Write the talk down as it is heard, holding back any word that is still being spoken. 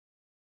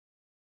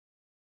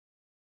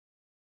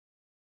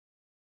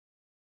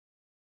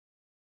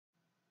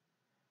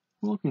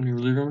Welcome to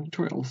Early Grammar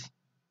Tutorials.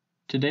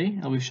 Today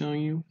I'll be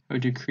showing you how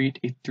to create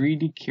a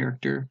 3D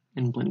character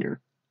in Blender.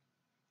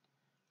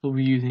 We'll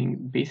be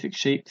using basic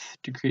shapes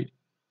to create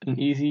an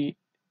easy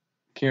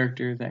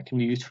character that can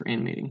be used for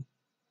animating.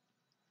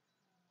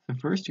 So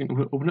first you're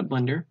going to open up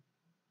Blender.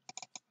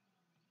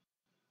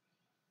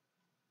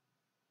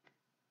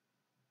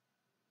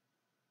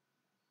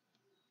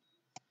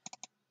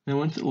 And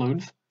once it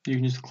loads, you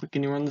can just click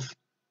anywhere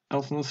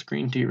else on the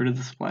screen to get rid of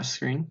the splash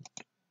screen.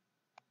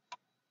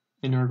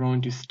 And we're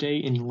going to stay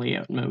in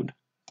layout mode.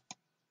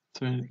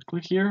 So I'm going to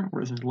click here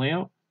where it says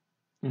layout,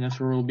 and that's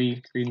where we'll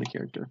be creating the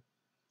character.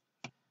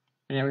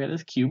 And now we got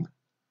this cube.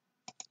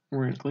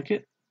 We're going to click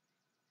it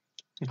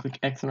and click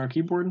X on our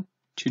keyboard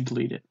to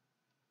delete it.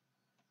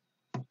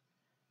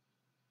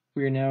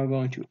 We are now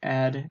going to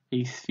add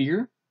a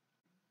sphere,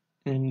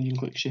 and you can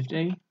click Shift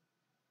A,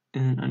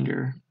 and then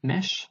under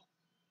Mesh,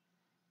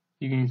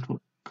 you can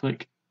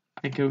click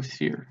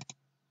Icosphere.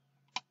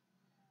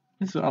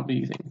 This is what I'll be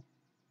using.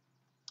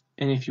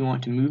 And if you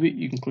want to move it,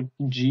 you can click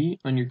G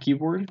on your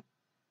keyboard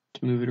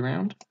to move it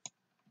around.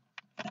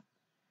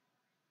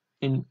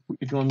 And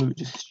if you want to move it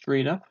just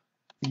straight up,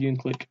 you can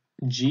click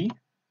G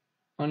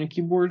on your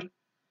keyboard,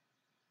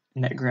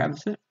 and that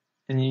grabs it.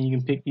 And then you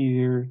can pick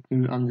either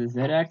move it on the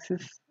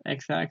Z-axis,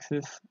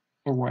 X-axis,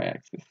 or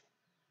Y-axis.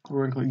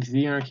 We're going to click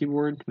Z on our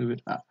keyboard to move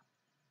it up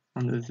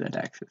on the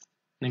Z-axis.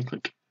 And then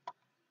click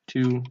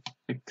to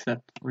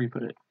accept where you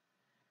put it.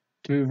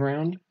 To move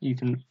around, you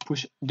can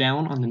push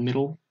down on the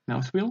middle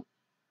mouse wheel.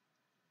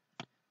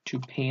 To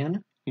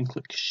pan, you can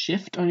click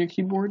Shift on your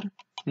keyboard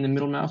in the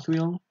middle mouse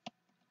wheel.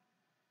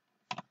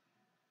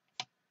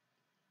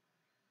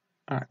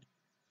 Alright,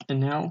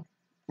 and now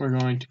we're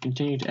going to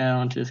continue to add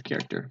on to this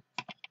character.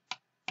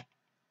 So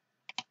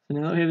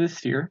now that we have this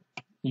sphere,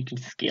 you can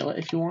scale it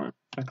if you want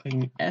by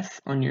clicking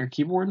S on your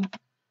keyboard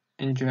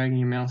and dragging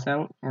your mouse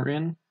out or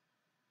in, and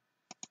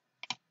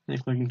then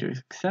clicking to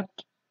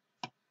accept.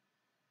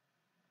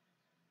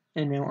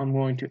 And now I'm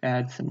going to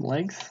add some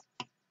legs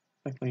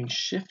by clicking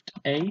Shift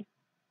A,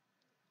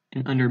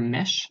 and under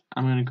Mesh,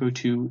 I'm going to go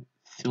to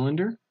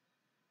Cylinder.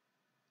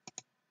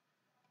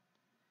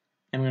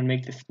 I'm going to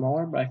make this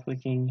smaller by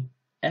clicking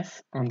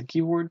S on the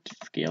keyboard to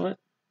scale it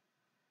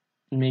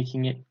and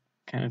making it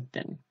kind of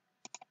thin.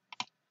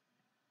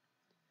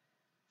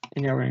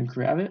 And now we're going to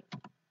grab it,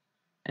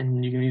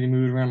 and you can either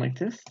move it around like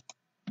this,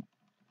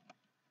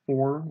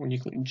 or when you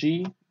click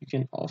G, you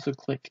can also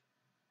click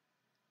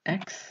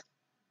X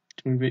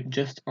to move it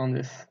just on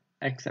this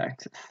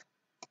X-axis.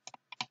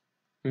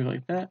 Move it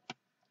like that.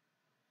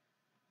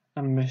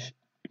 I'm going to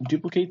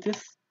duplicate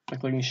this by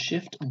clicking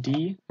Shift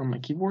D on my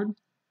keyboard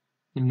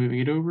and moving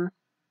it over.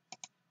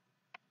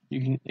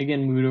 You can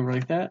again move it over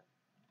like that,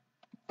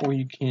 or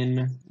you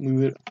can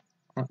move it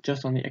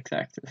just on the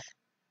X-axis.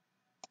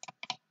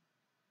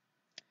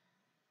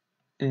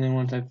 And then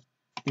once I've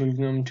moved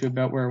them to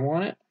about where I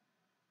want it,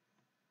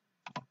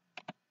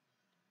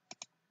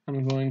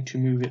 I'm going to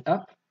move it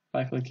up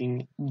by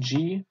clicking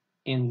G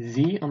and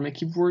Z on my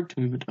keyboard to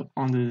move it up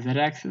on the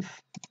Z-axis.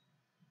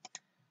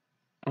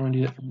 I'm going to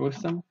do that for both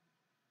of them.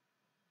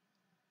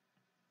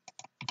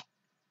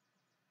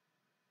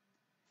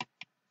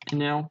 And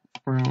now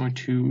we're going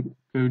to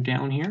go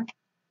down here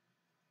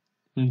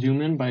and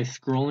zoom in by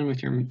scrolling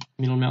with your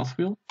middle mouse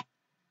wheel.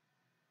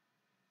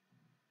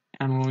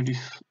 I'm going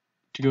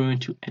to go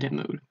into edit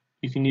mode.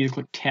 You can either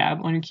click tab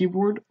on your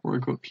keyboard or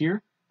go up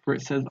here where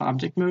it says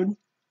object mode.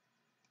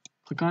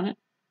 Click on it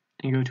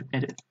and go to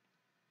edit.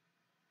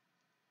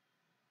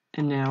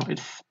 And now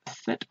it's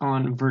set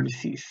on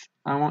vertices.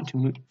 I want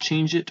to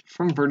change it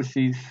from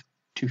vertices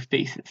to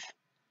faces.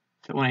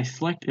 So when I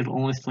select, it'll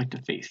only select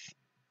a face.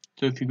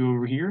 So if you go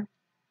over here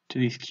to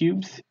these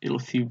cubes, it'll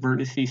see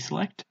vertices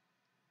select,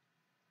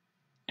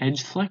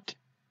 edge select,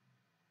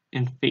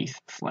 and face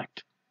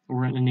select.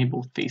 We're going to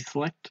enable face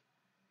select,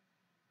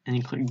 and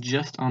you click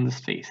just on this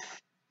face,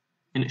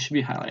 and it should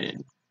be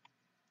highlighted.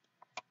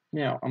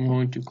 Now I'm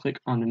going to click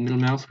on the middle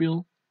mouse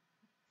wheel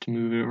to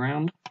move it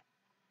around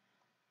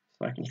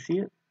so I can see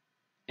it.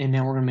 And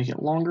now we're going to make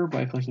it longer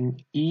by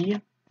clicking E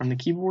on the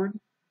keyboard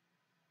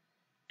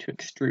to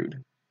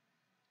extrude.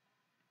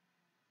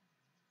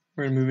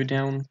 We're going to move it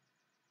down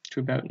to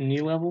about knee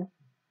level.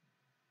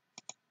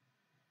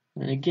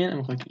 And again,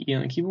 I'm going to click E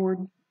on the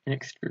keyboard and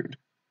extrude.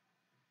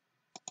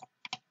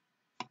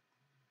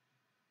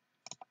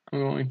 I'm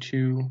going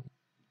to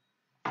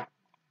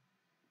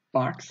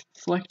box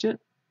select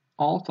it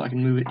all so I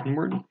can move it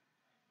inward.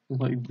 And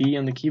click B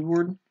on the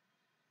keyboard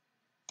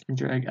and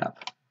drag up.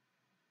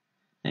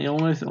 And it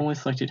only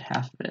selected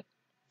half of it.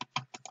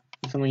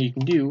 So something you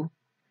can do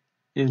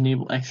is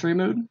enable X-ray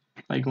mode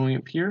by going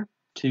up here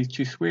to these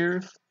two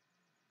squares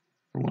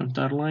or one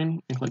dotted line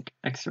and click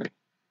X-ray.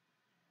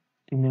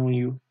 And then when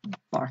you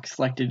box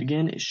select it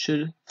again, it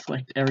should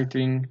select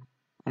everything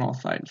on all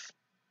sides.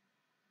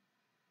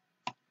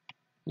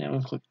 Now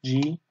we'll click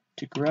G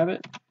to grab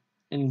it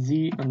and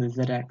Z on the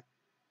Z-axis.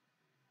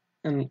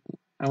 And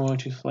I want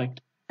to select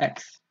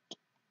X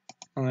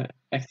on the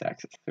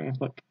X-axis. So I'm going to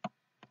click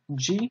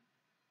G,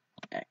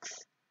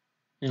 X.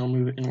 and I'll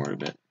move it inward a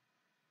bit.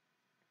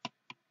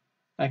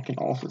 I can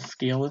also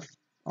scale this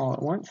all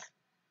at once.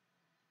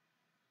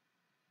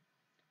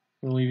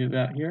 We'll leave it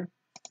about here.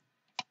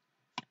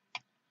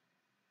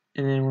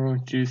 And then we're going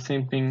to do the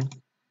same thing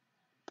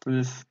for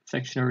this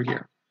section over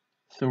here.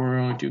 So we're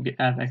going to get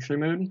out of X-ray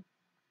mode.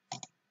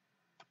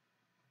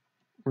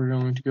 We're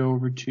going to go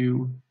over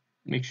to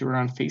make sure we're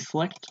on face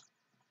select.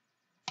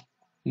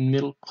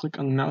 Middle click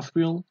on the mouse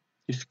wheel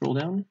to scroll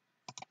down.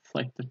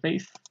 Select the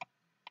face.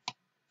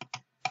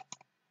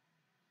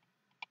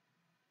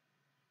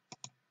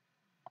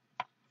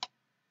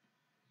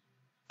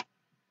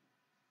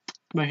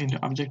 Go back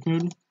into object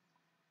mode.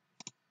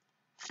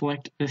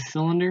 Select this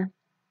cylinder.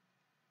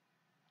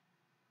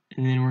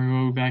 And then we're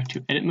going to go back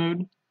to edit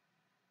mode.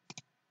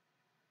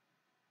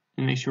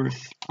 And make sure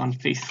it's on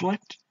face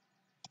select.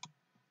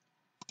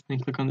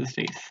 And click on this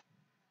face.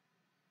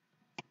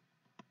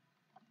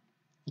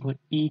 Click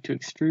E to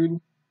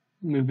extrude.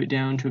 Move it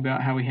down to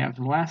about how we have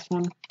the last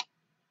one.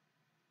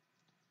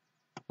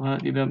 Allow it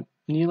to be about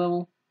knee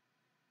level.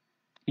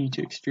 E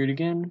to extrude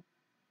again.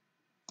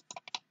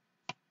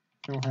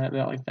 And we'll have it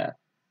about like that.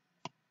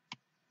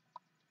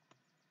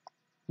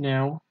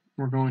 Now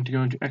we're going to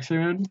go into X-ray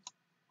mode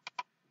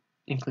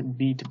and click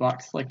B to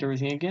box select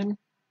everything again.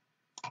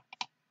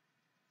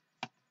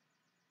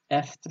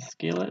 S to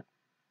scale it.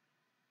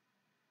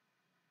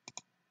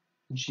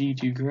 G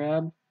to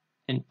grab,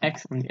 and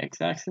X on the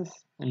X-axis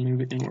and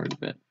move it inward a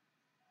bit.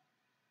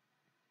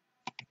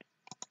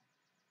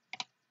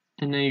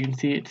 And now you can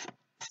see it's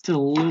still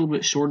a little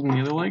bit shorter than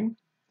the other leg.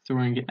 So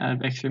we're going to get out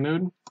of X-ray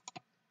mode.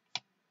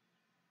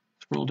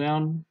 Scroll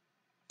down,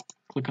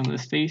 click on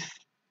this face,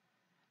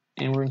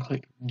 and we're going to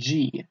click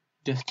G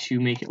just to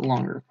make it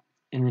longer.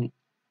 And then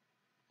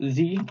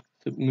Z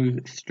to move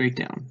it straight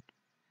down.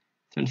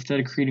 So instead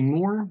of creating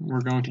more,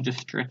 we're going to just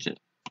stretch it.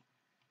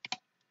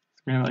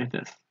 It's going to have it like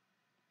this.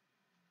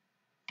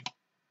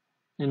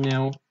 And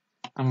now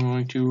I'm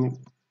going to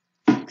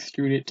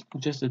extrude it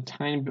just a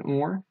tiny bit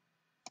more.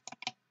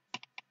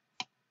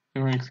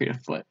 And we're going to create a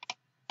foot.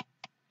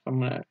 So I'm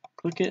going to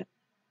click it,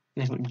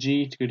 and click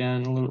G to go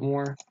down a little bit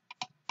more.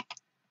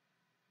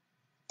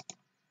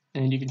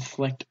 And you can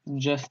select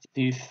just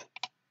these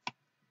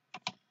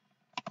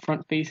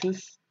front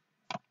faces.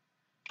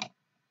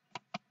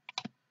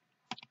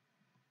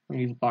 I'm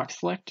going to use box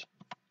select.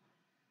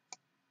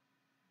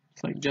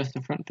 Select just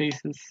the front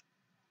faces.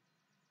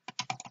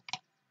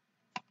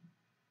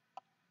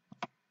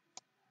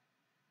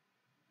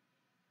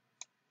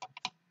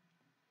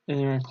 And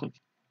then we're going to click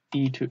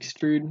E to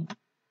extrude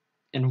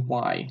and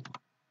Y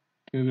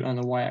to move it on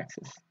the Y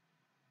axis.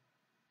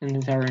 And this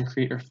is how we're going to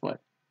create our foot.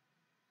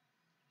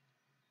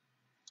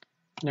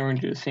 Now we're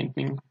going to do the same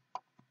thing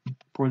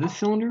for this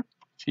cylinder.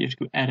 So you have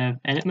to go out of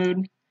edit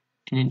mode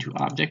and into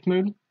object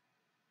mode.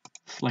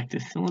 Select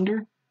this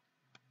cylinder.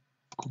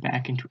 Go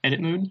back into edit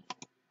mode.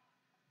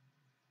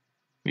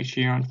 Make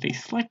sure you're on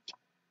face select.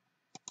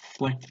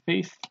 Select the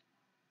face.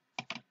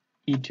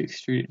 E to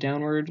extrude it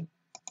downward.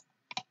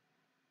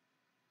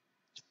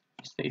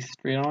 Stay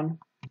straight on.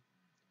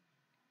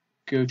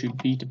 Go to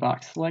B to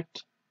box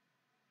select.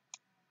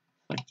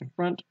 Select the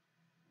front.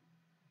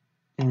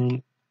 And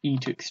then E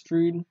to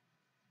extrude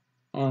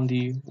on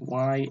the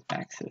Y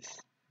axis.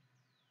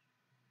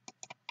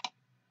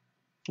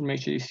 And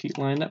make sure you see it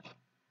lined up.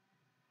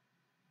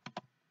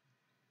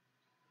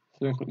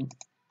 So we're going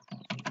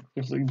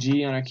to click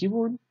G on our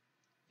keyboard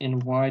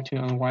and Y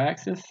on the Y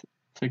axis.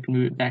 So I can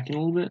move it back in a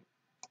little bit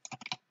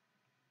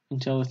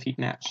until the feet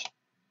match.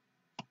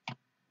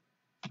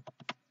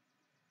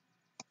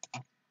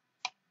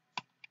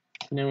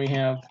 So now we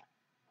have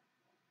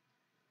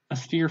a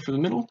sphere for the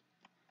middle,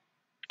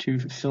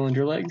 2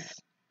 cylinder legs,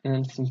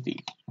 and some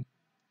feet.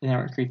 And now we're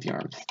going to create the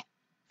arms.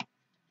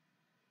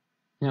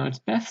 Now it's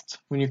best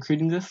when you're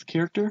creating this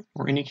character,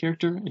 or any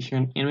character, if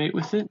you're going to animate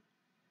with it,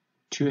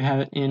 to have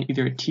it in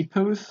either a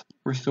T-pose,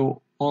 or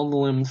so all the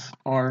limbs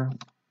are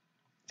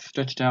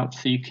stretched out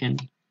so you can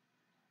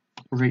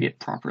rig it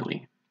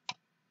properly.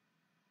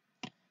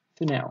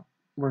 So now,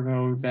 we're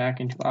going to go back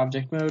into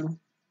object mode,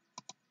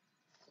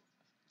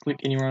 click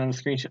anywhere on the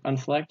screen to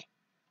unselect,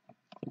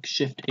 click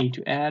Shift A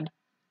to add,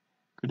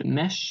 go to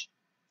mesh,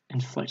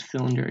 and select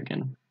cylinder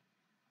again.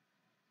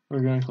 We're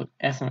going to click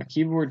S on our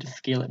keyboard to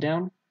scale it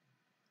down,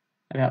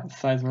 about the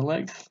size of our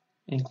legs,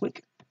 and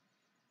click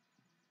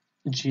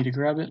G to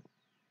grab it.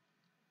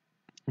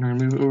 And we're going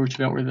to move it over to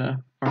about where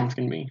the arm's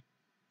going to be.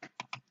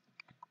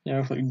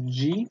 Now click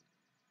G,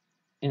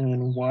 and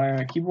then Y on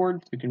our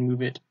keyboard, so we can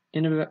move it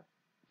in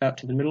about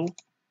to the middle.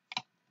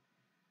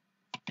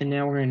 And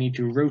now we're going to need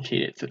to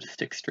rotate it so it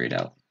sticks straight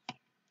out.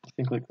 So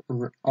you can click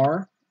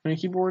R on your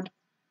keyboard,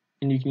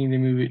 and you can either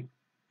move it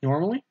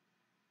normally,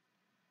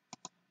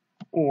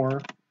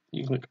 or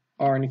you can click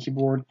R on your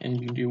keyboard and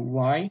you can do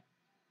Y,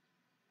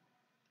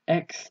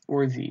 X,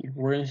 or Z.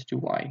 We're going to do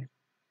Y.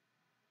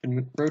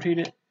 And rotate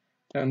it,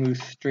 that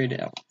moves straight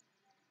out.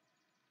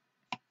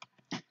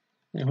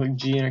 Then click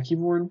G on our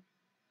keyboard, and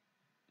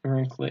we're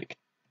going to click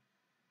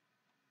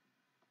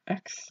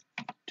X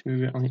to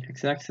move it on the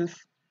X-axis,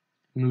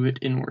 move it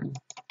inward.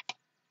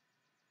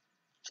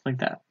 just like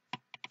that.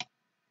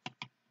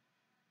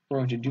 We're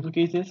going to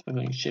duplicate this by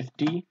going Shift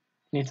D,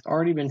 and it's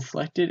already been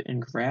selected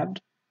and grabbed,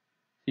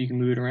 so you can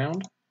move it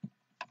around.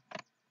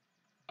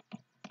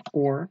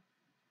 Or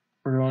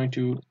we're going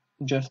to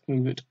just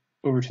move it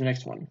over to the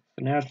next one.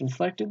 So now it's been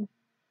selected,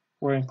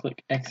 we're going to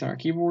click X on our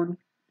keyboard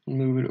and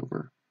move it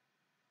over.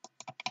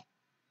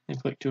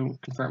 And click to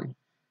confirm.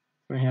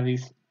 We're going to have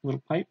these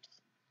little pipes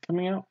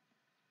coming out.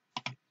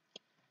 Go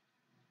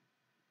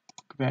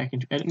back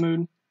into edit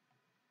mode,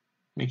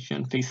 make sure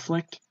on face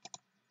select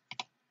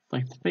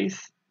the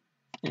face,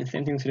 and the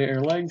same thing to the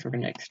air legs. We're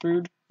going to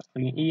extrude by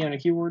clicking E on a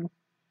keyboard,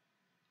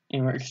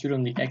 and we're extrude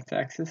on the X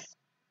axis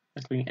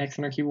by clicking X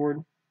on our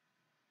keyboard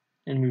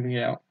and moving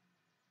it out.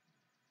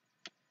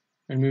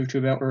 We're going to move to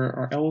about where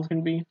our L is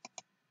going to be,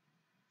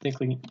 then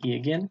clicking E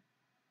again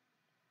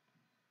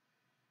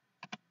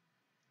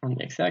on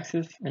the X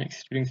axis and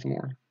extruding some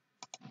more.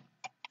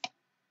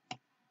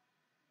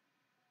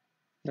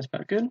 That's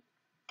about good.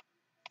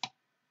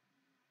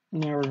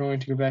 Now we're going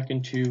to go back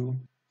into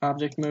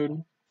object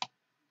mode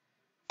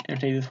and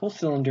take this whole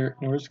cylinder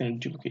and we're just going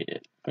to duplicate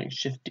it, going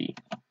Shift D.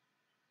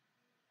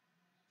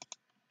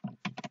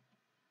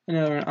 And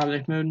now we're in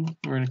object mode,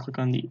 we're going to click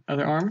on the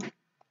other arm,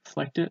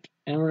 select it,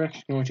 and we're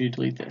actually going to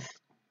delete this,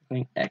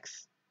 clicking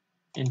X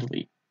and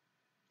delete.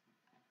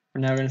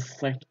 We're now going to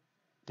select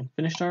the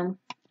finished arm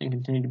and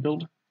continue to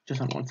build just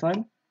on one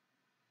side.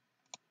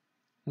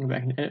 Go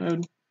back into edit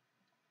mode.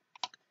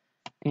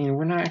 And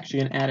we're not actually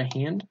going to add a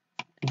hand.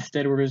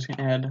 Instead, we're just going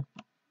to add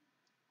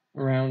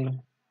a round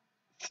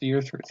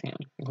sphere for its hand.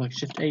 We'll click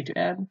Shift A to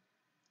add.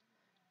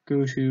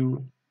 Go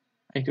to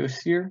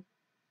Icosphere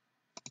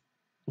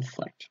and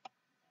select.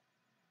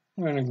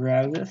 We're going to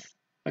grab this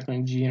by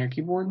clicking G on our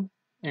keyboard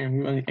and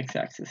move on the X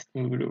axis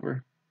to move it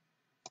over.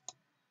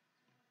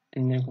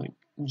 And then click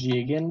G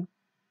again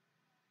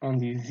on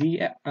the Z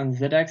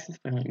axis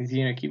by clicking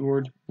Z on our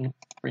keyboard and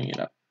bring it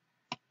up.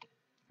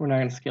 We're now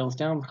going to scale this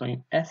down by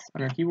clicking S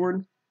on our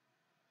keyboard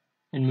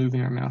and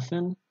moving our mouse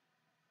in.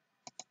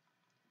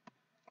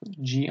 Click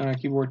G on our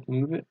keyboard to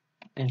move it,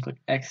 and click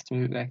X to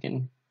move it back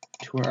in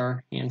to where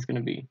our hand's going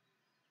to be.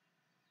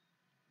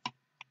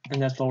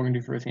 And that's all we're going to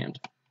do for his hand.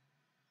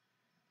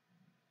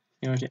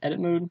 Go to edit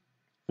mode,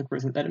 click where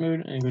it says edit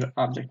mode, and go to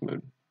object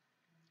mode.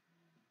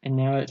 And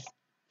now if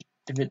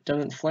it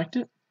doesn't select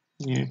it,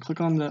 you click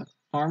on the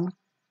arm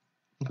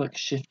and click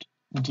Shift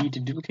D to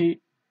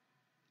duplicate,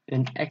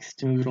 and X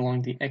to move it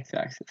along the X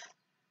axis.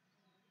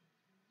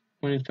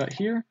 When it's about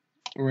here,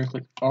 we're going to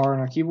click R on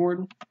our keyboard,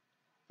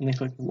 and then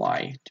click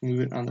Y to move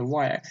it on the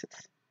Y axis.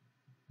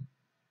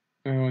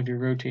 We're going to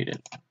rotate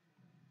it.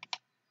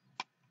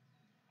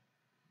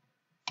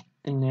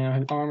 And now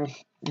his arm is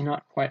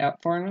not quite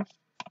out far enough,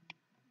 so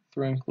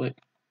we're going to click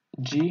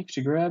G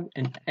to grab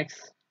and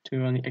X to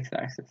move on the X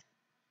axis.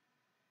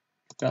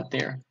 About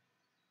there.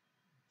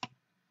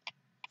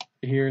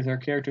 So here is our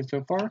character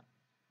so far.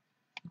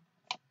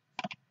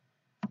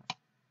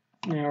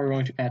 Now we're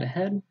going to add a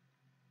head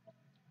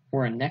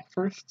or a neck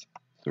first.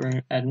 So we're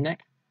going to add a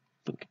neck,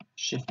 click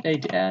Shift A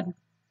to add,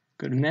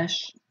 go to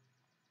Mesh,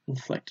 and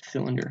select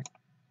Cylinder.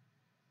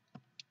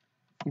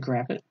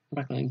 Grab it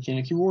by clicking G on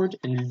the keyboard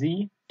and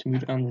Z to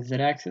move it on the Z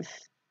axis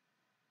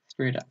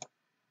straight up.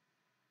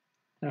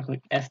 Now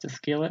click S to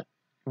scale it.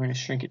 We're going to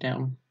shrink it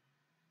down.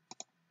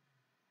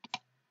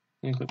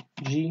 Then click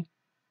G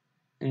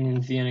and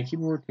then Z on a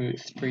keyboard to move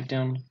it straight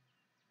down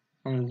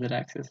on the Z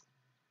axis.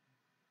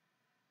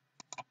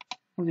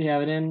 Once you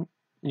have it in,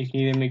 you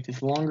can either make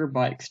this longer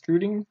by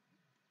extruding,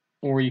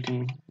 or you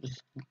can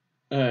just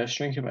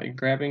shrink it by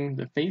grabbing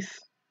the face.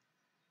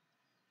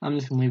 I'm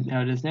just going to leave it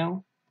how it is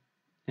now.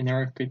 And now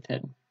we're good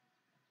head.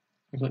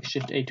 I click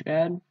Shift A to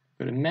add,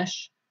 go to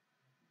Mesh,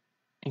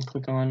 and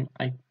click on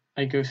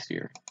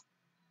Icosphere.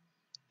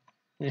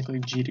 Then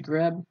click G to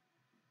grab,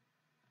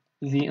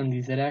 Z on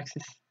the Z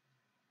axis,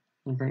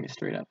 and bring it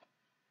straight up.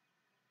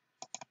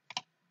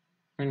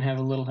 We're going to have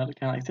a little head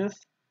kind of like this.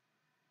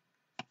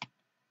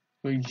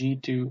 Click G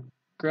to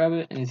grab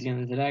it, and Z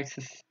on the Z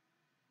axis,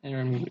 and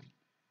we're going to move it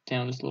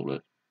down just a little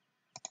bit.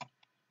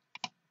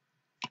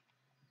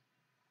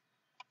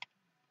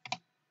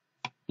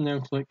 Now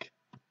click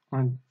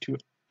on to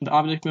the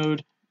object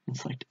mode and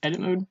select edit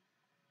mode.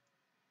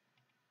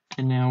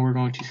 And now we're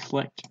going to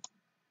select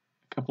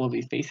a couple of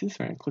these faces.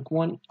 We're going to click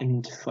one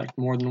and select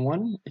more than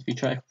one. If you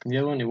try clicking the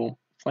other one, it won't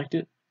select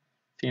it.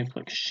 So you have to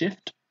click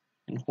Shift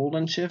and hold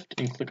on Shift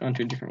and click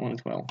onto a different one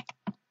as well.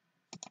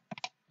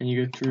 And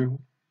you go through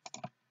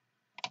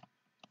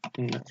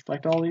and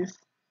select all these.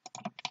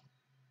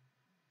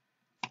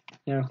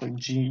 Now click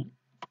G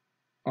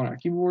on our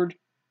keyboard.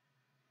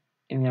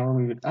 And now we'll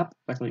move it up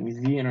by clicking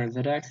Z on our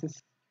Z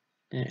axis,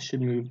 and it should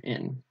move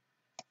in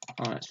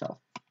on itself.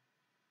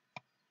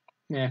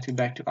 Now if you go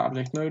back to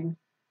object mode,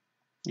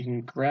 you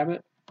can grab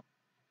it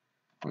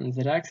on the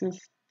Z axis,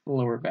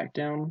 lower it back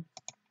down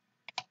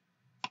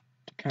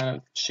to kind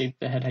of shape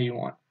the head how you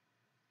want.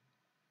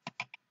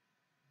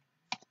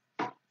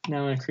 Now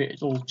I'm going to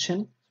create a little chin.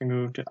 So I'm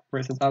going to go to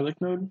where it says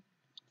object mode,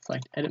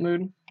 select edit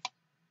mode,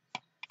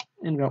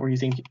 and about where you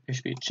think there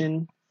should be a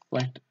chin,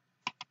 select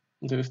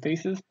those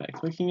faces by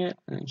clicking it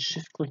and then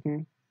shift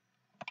clicking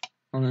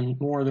on them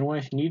more than one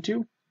if you need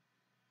to.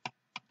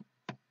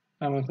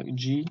 I'm going to click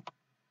G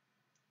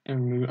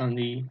and move on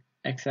the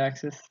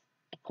x-axis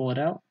to pull it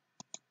out,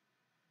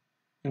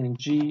 and then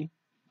G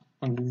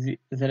on the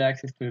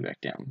z-axis to move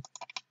back down.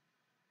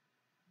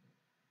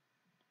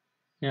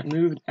 Now it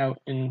moved out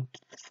in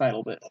the side a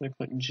little bit, so I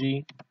click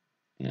G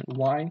and then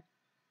Y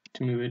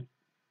to move it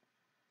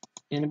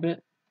in a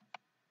bit.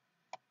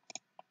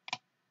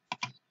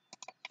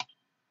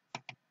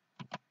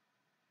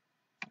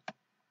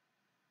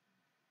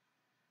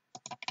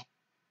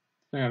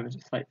 So I have a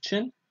slight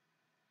chin.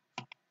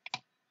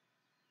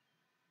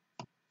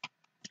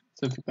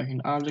 So if we go back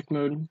into object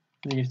mode,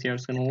 you can see how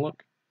it's going to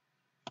look.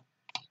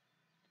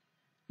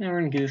 Now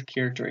we're going to give this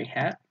character a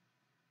hat.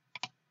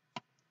 So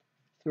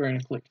we're going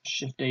to click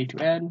Shift A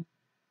to add,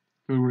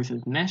 go where it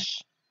says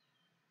mesh,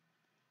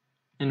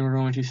 and we're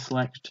going to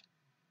select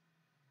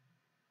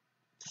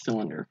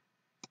cylinder.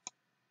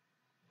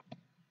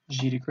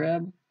 G to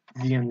grab,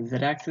 Z on the Z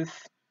axis,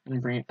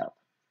 and bring it up.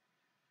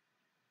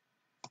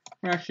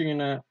 We're actually going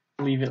to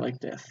leave it like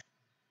this.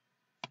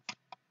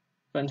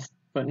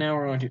 But now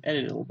we're going to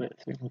edit it a little bit.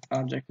 So we click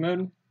object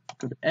mode,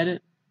 go to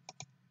edit,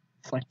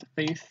 select the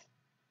face,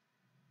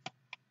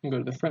 and go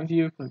to the front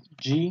view, click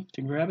G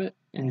to grab it,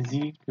 and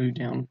Z to move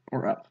down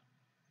or up.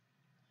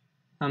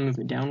 I'll move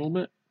it down a little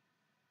bit.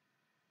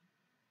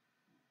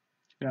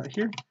 Get out of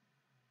here.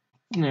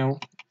 Now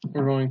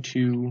we're going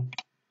to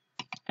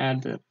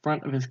add the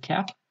front of his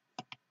cap,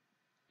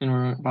 and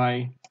we're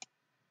by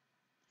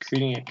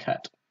creating a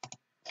cut.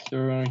 So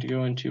we're going to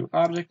go into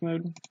object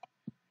mode.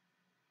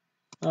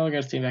 Oh, I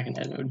gotta stay back in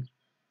edit mode.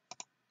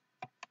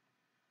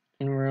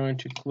 And we're going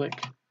to click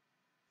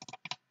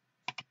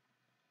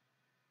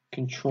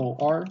Control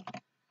R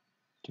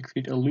to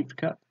create a looped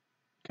cut,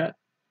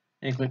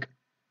 and click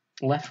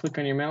left click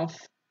on your mouse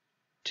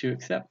to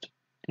accept.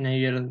 And now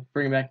you gotta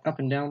bring it back up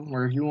and down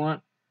wherever you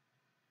want.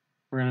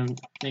 We're gonna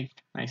make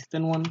a nice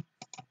thin one.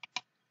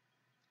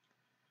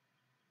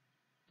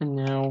 And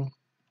now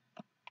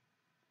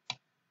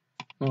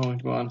we're going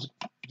to go on to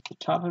the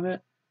top of it.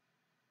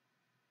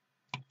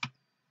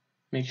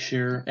 Make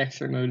sure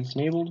extrude mode is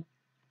enabled.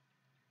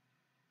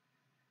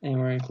 And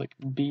we're going to click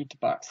B to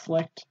box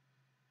select.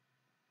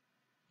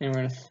 And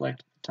we're going to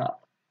select the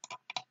top.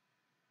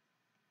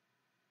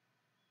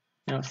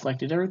 Now it's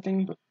selected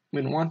everything, but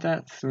we don't want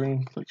that, so we're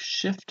going to click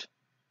Shift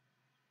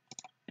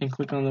and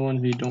click on the ones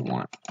we don't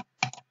want.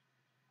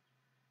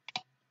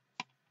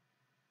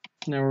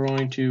 Now we're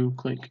going to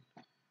click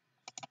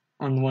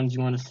on the ones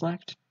you want to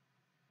select.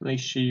 Make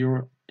sure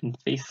you're in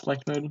face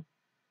select mode.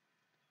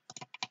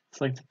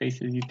 Select the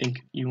faces you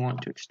think you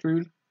want to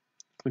extrude.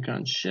 Click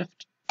on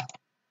Shift so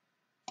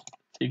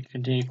you can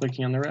continue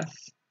clicking on the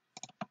rest.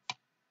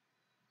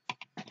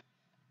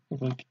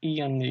 Click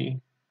E on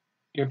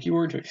your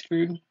keyboard to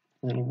extrude,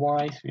 and then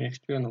Y so you can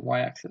extrude on the Y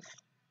axis.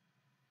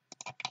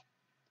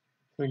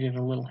 So we give it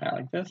a little hat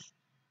like this.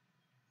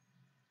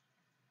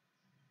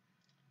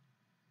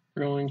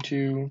 We're going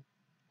to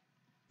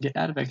get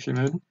out of extrude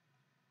mode.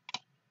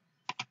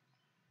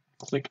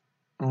 Click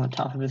on the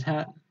top of his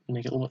hat and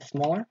make it a little bit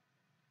smaller.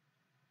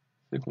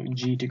 So click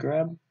G to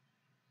grab,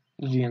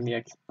 G on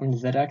the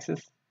Z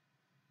axis,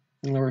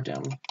 and lower it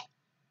down.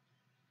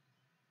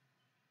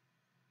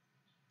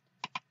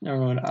 Now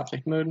we're going to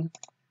object mode.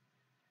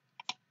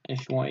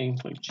 If you want, you can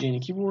click G on the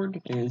keyboard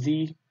and then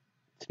Z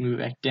to move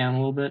it back down a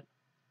little bit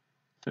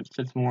so it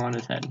fits more on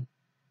his head.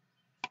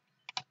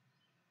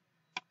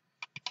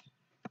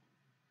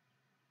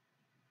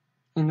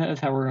 And that is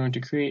how we're going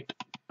to create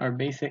our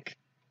basic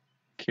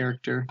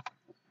character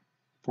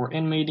for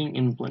animating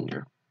in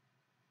Blender.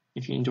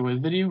 If you enjoyed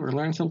the video or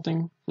learned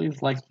something,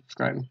 please like and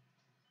subscribe.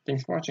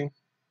 Thanks for watching.